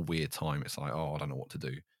out at a weird time. It's like, I don't know what to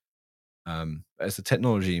do. As the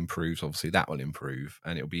technology improves, obviously that will improve,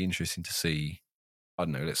 and it'll be interesting to see, I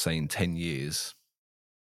don't know, let's say in 10 years,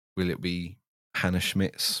 will it be Hannah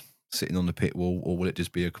Schmitz sitting on the pit wall, or will it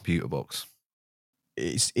just be a computer box?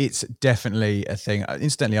 It's definitely a thing.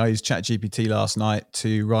 Incidentally, I used ChatGPT last night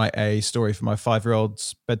to write a story for my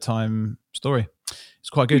 5-year-old's bedtime story. It's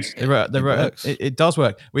quite good. It does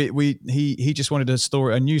work. He just wanted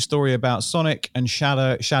a new story about Sonic and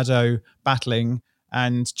Shadow battling,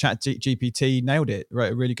 and ChatGPT nailed it.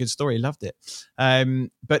 Wrote a really good story. Loved it.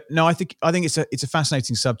 But no, I think it's a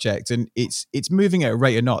fascinating subject, and it's moving at a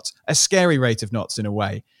rate of knots, a scary rate of knots in a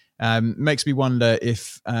way. Makes me wonder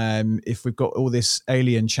if we've got all this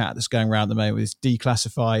alien chat that's going around at the moment with this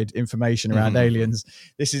declassified information around aliens.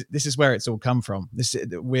 This is where it's all come from.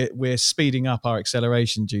 We're speeding up our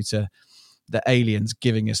acceleration due to the aliens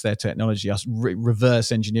giving us their technology, us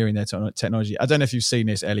reverse engineering their technology. I don't know if you've seen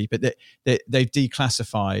this, Ellie, but they've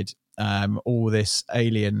declassified all this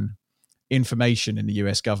alien information in the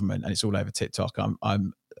US government, and it's all over TikTok.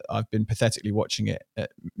 I've been pathetically watching it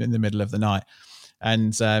in the middle of the night.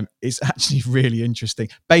 And it's actually really interesting.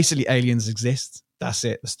 Basically, aliens exist. That's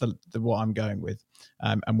it. That's the what I'm going with.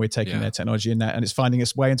 And we're taking their technology in there, and it's finding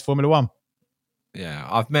its way into Formula One. Yeah,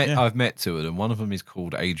 I've met two of them. One of them is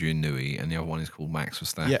called Adrian Newey, and the other one is called Max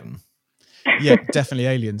Verstappen. Yeah, definitely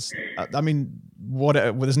aliens. I mean,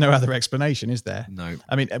 there's no other explanation, is there? No.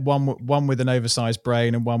 I mean, one with an oversized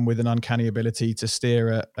brain and one with an uncanny ability to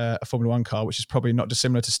steer a Formula One car, which is probably not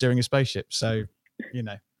dissimilar to steering a spaceship. So, you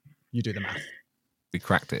do the math. We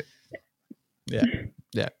cracked it. Yeah.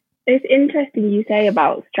 It's interesting you say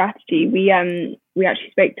about strategy. We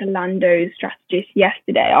actually spoke to Lando's strategist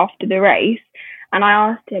yesterday after the race, and I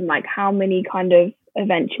asked him how many kind of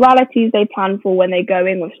eventualities they plan for when they go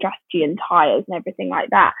in with strategy and tires and everything like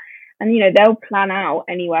that. And they'll plan out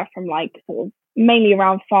anywhere from sort of mainly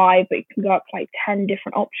around 5, but it can go up to 10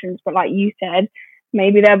 different options. But like you said,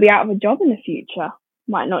 maybe they'll be out of a job in the future.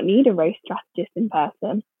 Might not need a race strategist in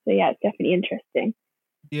person. So yeah, it's definitely interesting.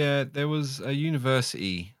 Yeah, there was a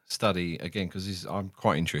university study, again, because I'm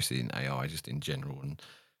quite interested in AI just in general and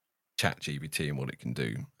ChatGPT and what it can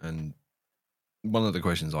do. And one of the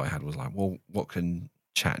questions I had was well, what can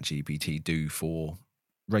ChatGPT do for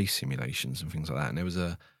race simulations and things like that? And there was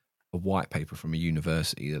a white paper from a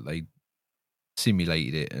university that they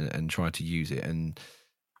simulated it and tried to use it. And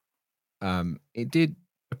it did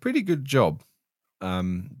a pretty good job.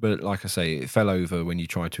 But like I say, it fell over when you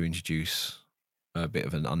try to introduce a bit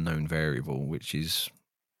of an unknown variable, which is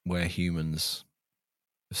where humans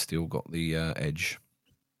have still got the edge.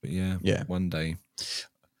 But yeah, one day.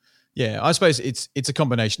 Yeah, I suppose it's a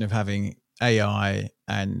combination of having AI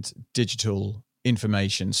and digital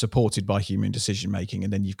information supported by human decision making,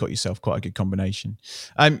 and then you've got yourself quite a good combination.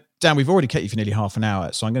 Dan, we've already kept you for nearly half an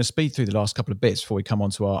hour, so I'm going to speed through the last couple of bits before we come on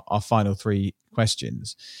to our final 3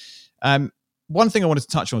 questions. One thing I wanted to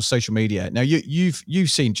touch on was social media. Now, you've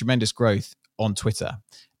seen tremendous growth on Twitter,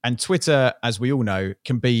 and Twitter, as we all know,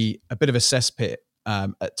 can be a bit of a cesspit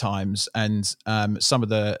at times, and some of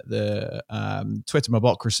the Twitter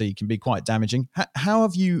mobocracy can be quite damaging. How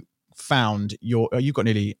have you found you've got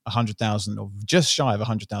nearly 100,000 or just shy of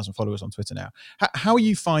 100,000 followers on Twitter now. How are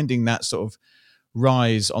you finding that sort of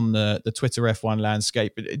rise on the Twitter F1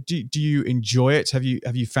 landscape? Do you enjoy it? Have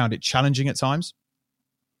you found it challenging at times?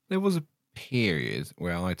 There was a period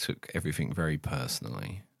where I took everything very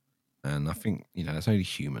personally, and I think it's only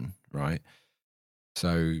human, right?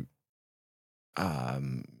 So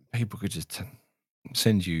people could just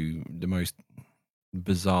send you the most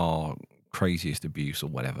bizarre, craziest abuse or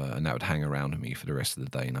whatever, and that would hang around me for the rest of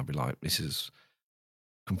the day, and I'd be like, this has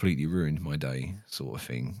completely ruined my day, sort of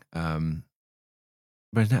thing.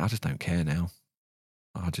 But now I just don't care now.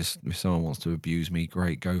 If someone wants to abuse me,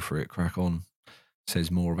 great, go for it, crack on.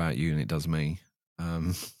 Says more about you than it does me.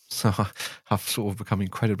 So I've sort of become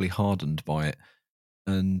incredibly hardened by it.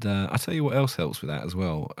 And I tell you what else helps with that as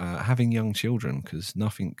well, having young children, because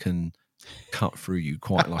nothing can cut through you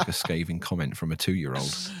quite like a scathing comment from a 2-year-old.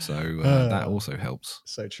 So that also helps.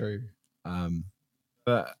 So true.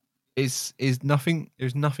 But there's nothing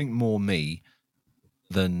more me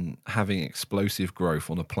than having explosive growth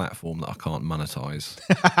on a platform that I can't monetize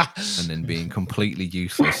and then being completely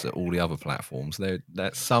useless at all the other platforms.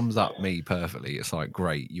 That sums up me perfectly. It's like,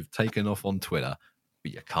 great, you've taken off on Twitter,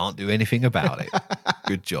 but you can't do anything about it.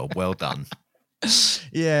 Good job. Well done.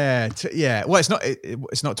 Yeah. Well,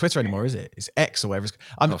 it's not Twitter anymore, is it? It's X or whatever.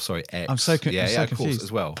 Sorry, X. I'm so confused. Of course,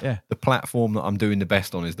 as well. Yeah. The platform that I'm doing the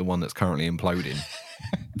best on is the one that's currently imploding.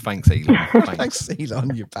 Thanks, Elon. Thanks,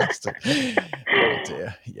 Elon, you bastard. Oh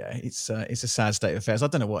dear. Yeah, it's a sad state of affairs. I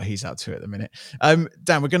don't know what he's up to at the minute.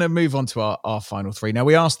 Dan, we're going to move on to our final three. Now,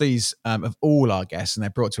 we asked these of all our guests, and they're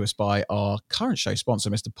brought to us by our current show sponsor,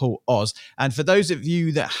 Mr. Paul Oz. And for those of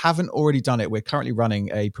you that haven't already done it, we're currently running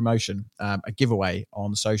a promotion, a giveaway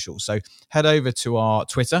on social. So head over to our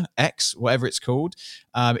Twitter, X, whatever it's called,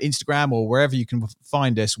 Instagram, or wherever you can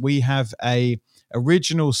find us. We have a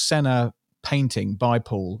original Senna painting by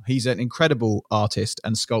Paul. He's an incredible artist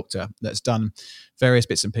and sculptor that's done various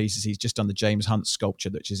bits and pieces. He's just done the James Hunt sculpture,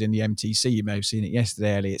 which is in the MTC. You may have seen it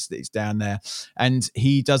yesterday, Ellie. It's down there. And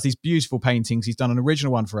he does these beautiful paintings. He's done an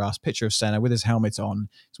original one for us, picture of Senna with his helmet on.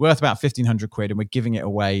 It's worth about 1,500 quid, and we're giving it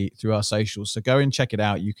away through our socials. So go and check it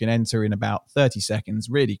out. You can enter in about 30 seconds,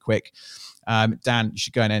 really quick. Dan, you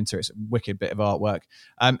should go and enter. It's a wicked bit of artwork.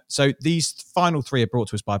 So these final three are brought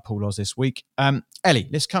to us by Paul Oz this week. Ellie,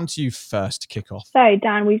 let's come to you first to kick off. So,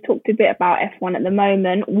 Dan, we've talked a bit about F1 at the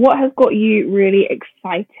moment. What has got you really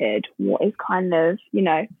excited? What is kind of,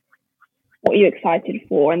 what are you excited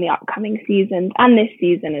for in the upcoming seasons and this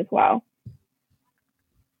season as well?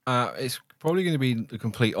 It's probably going to be the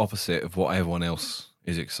complete opposite of what everyone else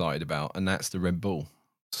is excited about, and that's the Red Bull.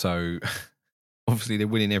 So obviously they're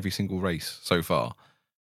winning every single race so far,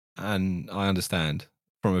 and I understand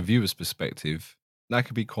from a viewer's perspective that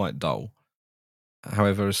could be quite dull.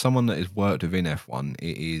 However, as someone that has worked within F1,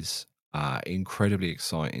 it is incredibly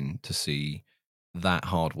exciting to see that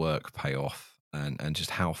hard work pay off and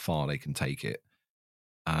just how far they can take it.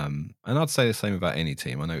 And I'd say the same about any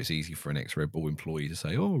team. I know it's easy for an ex-Red Bull employee to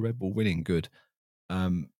say, oh, Red Bull winning, good.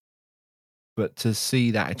 But to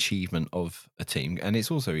see that achievement of a team, and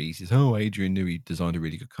it's also easy. Oh, Adrian Newey designed a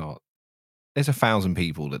really good car. There's 1,000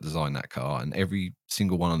 people that designed that car, and every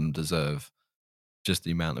single one of them deserve just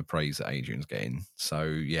the amount of praise that Adrian's getting. So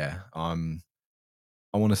yeah, I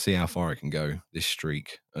want to see how far it can go, this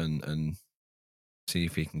streak, and see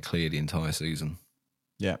if he can clear the entire season.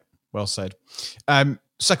 Yeah, well said.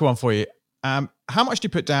 Second one for you. How much do you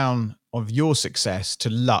put down of your success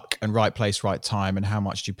to luck and right place, right time, and how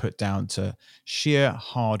much do you put down to sheer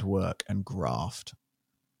hard work and graft?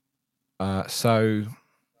 So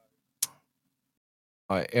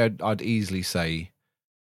I'd easily say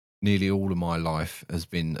nearly all of my life has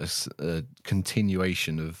been a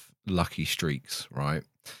continuation of lucky streaks, right?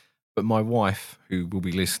 But my wife, who will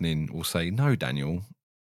be listening, will say, no, Daniel,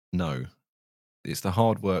 no. It's the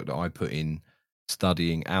hard work that I put in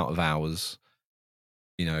studying out of hours,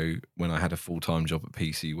 when I had a full-time job at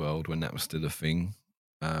PC World, when that was still a thing.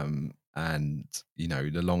 And,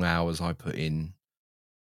 the long hours I put in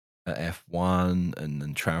at F1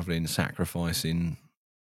 and traveling, sacrificing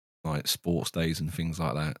like sports days and things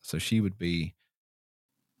like that. So she would be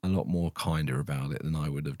a lot more kinder about it than I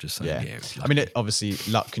would have just said, yeah. I mean, obviously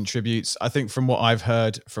luck contributes. I think from what I've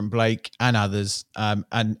heard from Blake and others,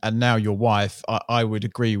 and now your wife, I would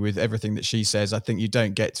agree with everything that she says. I think you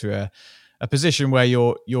don't get to a position where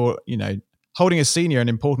you're holding a senior and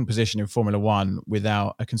important position in Formula One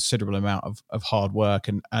without a considerable amount of hard work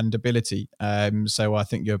and ability. So I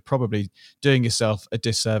think you're probably doing yourself a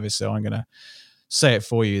disservice. So I'm going to say it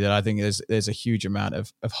for you that I think there's a huge amount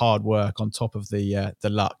of hard work on top of the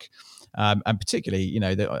luck, and particularly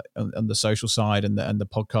on the social side and the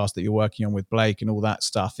podcast that you're working on with Blake and all that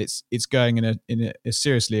stuff. It's going in a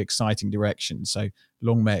seriously exciting direction. So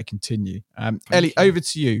long may it continue. Ellie, over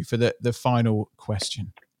to you for the final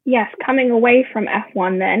question. Yes, coming away from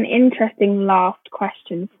F1 then, interesting last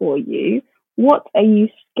question for you. What are you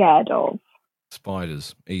scared of?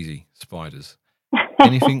 Spiders. Easy. Spiders.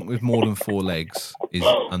 Anything with more than 4 legs is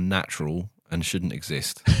unnatural and shouldn't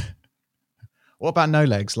exist. What about no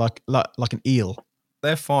legs, like an eel?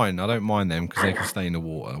 They're fine. I don't mind them because they can stay in the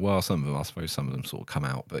water. Well, some of them, I suppose some of them sort of come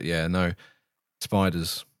out. But yeah, no,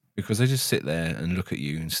 spiders, because they just sit there and look at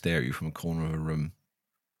you and stare at you from a corner of a room.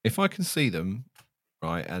 If I can see them,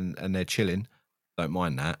 right, and they're chilling, don't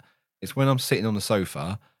mind that. It's when I'm sitting on the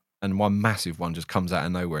sofa and one massive one just comes out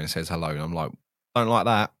of nowhere and says hello. And I'm like, don't like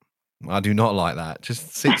that. I do not like that.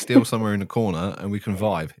 Just sit still somewhere in the corner and we can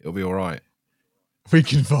vibe. It'll be all right. We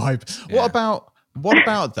can vibe. Yeah. What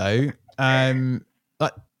about though?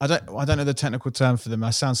 Like I don't know the technical term for them. I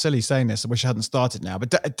sound silly saying this. I wish I hadn't started now.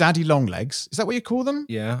 But daddy long legs, is that what you call them?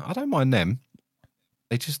 Yeah, I don't mind them.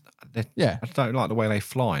 I don't like the way they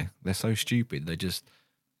fly. They're so stupid. They just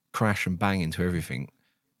crash and bang into everything.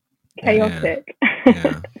 Chaotic.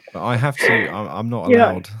 Yeah. But I have to. I'm not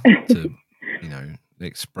allowed to,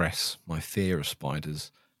 express my fear of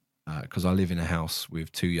spiders because I live in a house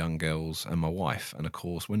with 2 young girls and my wife. And of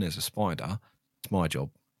course, when there's a spider, it's my job.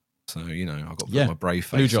 So, I've got to put my brave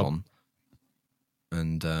face on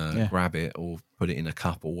and grab it or put it in a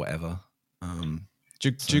cup or whatever.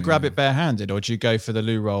 Do you grab it barehanded or do you go for the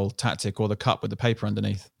loo roll tactic or the cup with the paper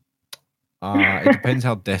underneath? It depends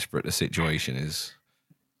how desperate the situation is.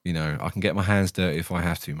 I can get my hands dirty if I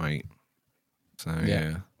have to, mate. So,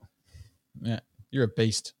 yeah. You're a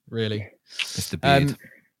beast, really. It's the beard.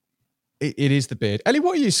 It is the beard. Ellie,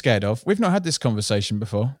 what are you scared of? We've not had this conversation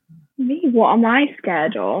before. Me, what am I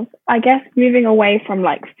scared of? I guess moving away from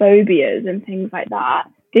like phobias and things like that,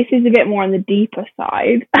 this is a bit more on the deeper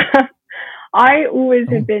side. I always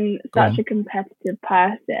have been such a competitive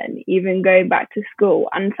person, even going back to school.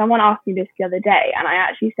 And someone asked me this the other day, and I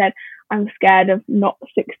actually said, I'm scared of not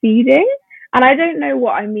succeeding. And I don't know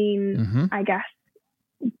what I mean, I guess,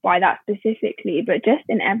 by that specifically, but just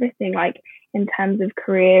in everything, like in terms of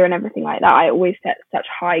career and everything like that, I always set such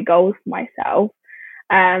high goals for myself.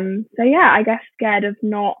 So yeah, I guess scared of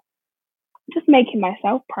not just making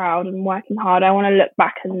myself proud and working hard. I want to look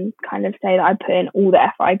back and kind of say that I put in all the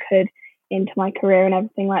effort I could into my career and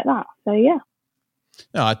everything like that. So yeah.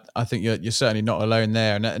 No, I think you're certainly not alone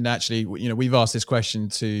there. And actually, we've asked this question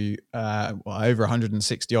to over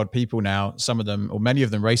 160 odd people now, some of them or many of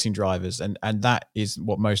them racing drivers. And that is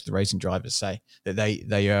what most of the racing drivers say, that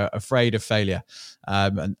they are afraid of failure.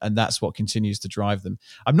 And that's what continues to drive them.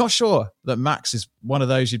 I'm not sure that Max is one of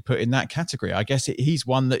those you'd put in that category. I guess he's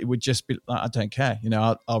one that would just be like, I don't care.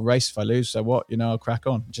 I'll race if I lose. So what? I'll crack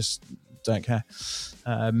on. Just don't care.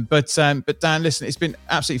 But Dan, listen, it's been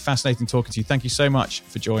absolutely fascinating talking to you. Thank you so much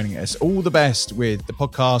for joining us. All the best with the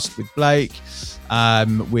podcast, with Blake,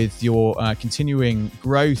 with your continuing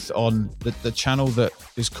growth on the channel that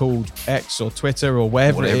is called X or Twitter or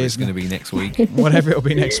wherever it is. It's going to be next week. Whatever it'll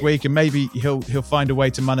be next week, and maybe he'll find a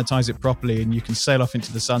way to monetize it properly, and you can sail off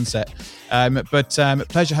into the sunset. But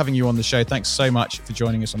pleasure having you on the show. Thanks so much for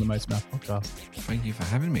joining us on the Motormouth podcast. Thank you for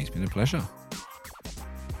having me. It's been a pleasure.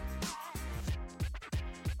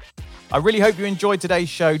 I really hope you enjoyed today's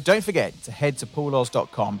show. Don't forget to head to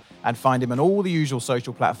pauloz.com and find him on all the usual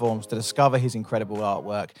social platforms to discover his incredible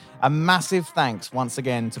artwork. A massive thanks once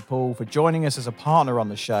again to Paul for joining us as a partner on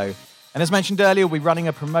the show. And as mentioned earlier, we'll be running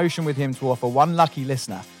a promotion with him to offer one lucky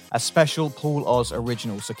listener a special Paul Oz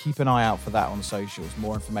original. So keep an eye out for that on socials.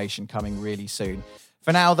 More information coming really soon.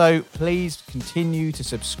 For now, though, please continue to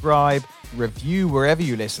subscribe, review wherever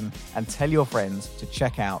you listen, and tell your friends to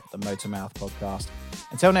check out the Motormouth podcast.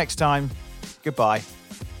 Until next time, goodbye.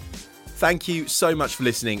 Thank you so much for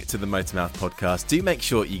listening to the Motormouth podcast. Do make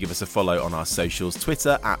sure you give us a follow on our socials,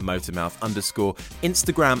 Twitter @Motormouth_,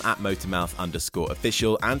 Instagram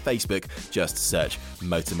 @Motormouth_official, and Facebook, just search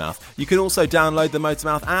Motormouth. You can also download the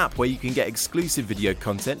Motormouth app where you can get exclusive video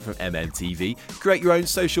content from MMTV, create your own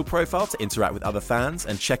social profile to interact with other fans,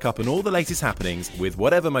 and check up on all the latest happenings with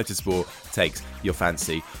whatever motorsport takes your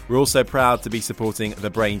fancy. We're also proud to be supporting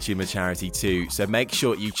the Brain Tumour charity too, so make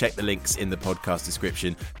sure you check the links in the podcast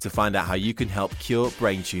description to find out how you can help cure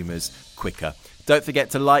brain tumours quicker. Don't forget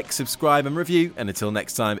to like, subscribe and review, and until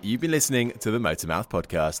next time, you've been listening to the Motormouth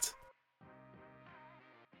podcast.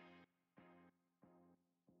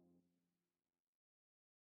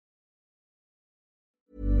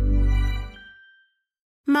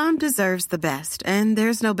 Mom deserves the best, and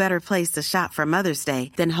there's no better place to shop for Mother's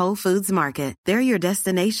Day than Whole Foods Market. They're your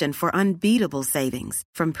destination for unbeatable savings,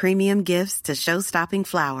 from premium gifts to show-stopping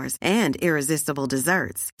flowers and irresistible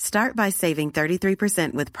desserts. Start by saving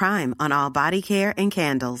 33% with Prime on all body care and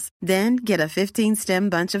candles. Then get a 15-stem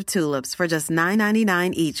bunch of tulips for just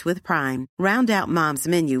 $9.99 each with Prime. Round out Mom's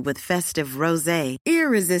menu with festive rosé,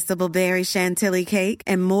 irresistible berry chantilly cake,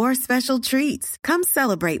 and more special treats. Come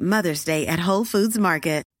celebrate Mother's Day at Whole Foods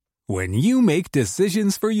Market. When you make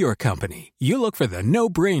decisions for your company, you look for the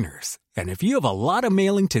no-brainers. And if you have a lot of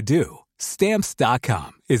mailing to do,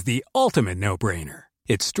 Stamps.com is the ultimate no-brainer.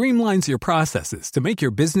 It streamlines your processes to make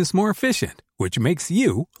your business more efficient, which makes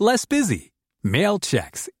you less busy. Mail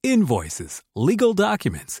checks, invoices, legal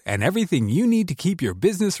documents, and everything you need to keep your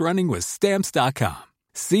business running with Stamps.com.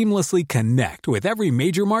 Seamlessly connect with every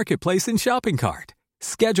major marketplace and shopping cart.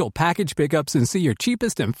 Schedule package pickups and see your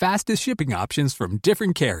cheapest and fastest shipping options from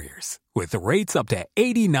different carriers, with rates up to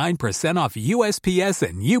 89% off USPS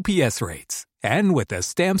and UPS rates. And with the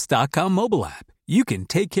Stamps.com mobile app, you can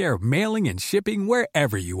take care of mailing and shipping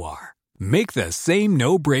wherever you are. Make the same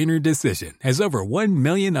no-brainer decision as over 1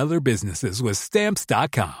 million other businesses with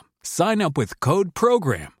Stamps.com. Sign up with code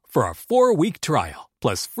PROGRAM for a 4-week trial,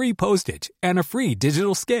 plus free postage and a free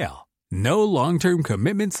digital scale. No long-term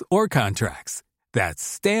commitments or contracts. That's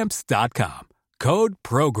Stamps.com. Code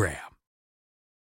PROGRAM.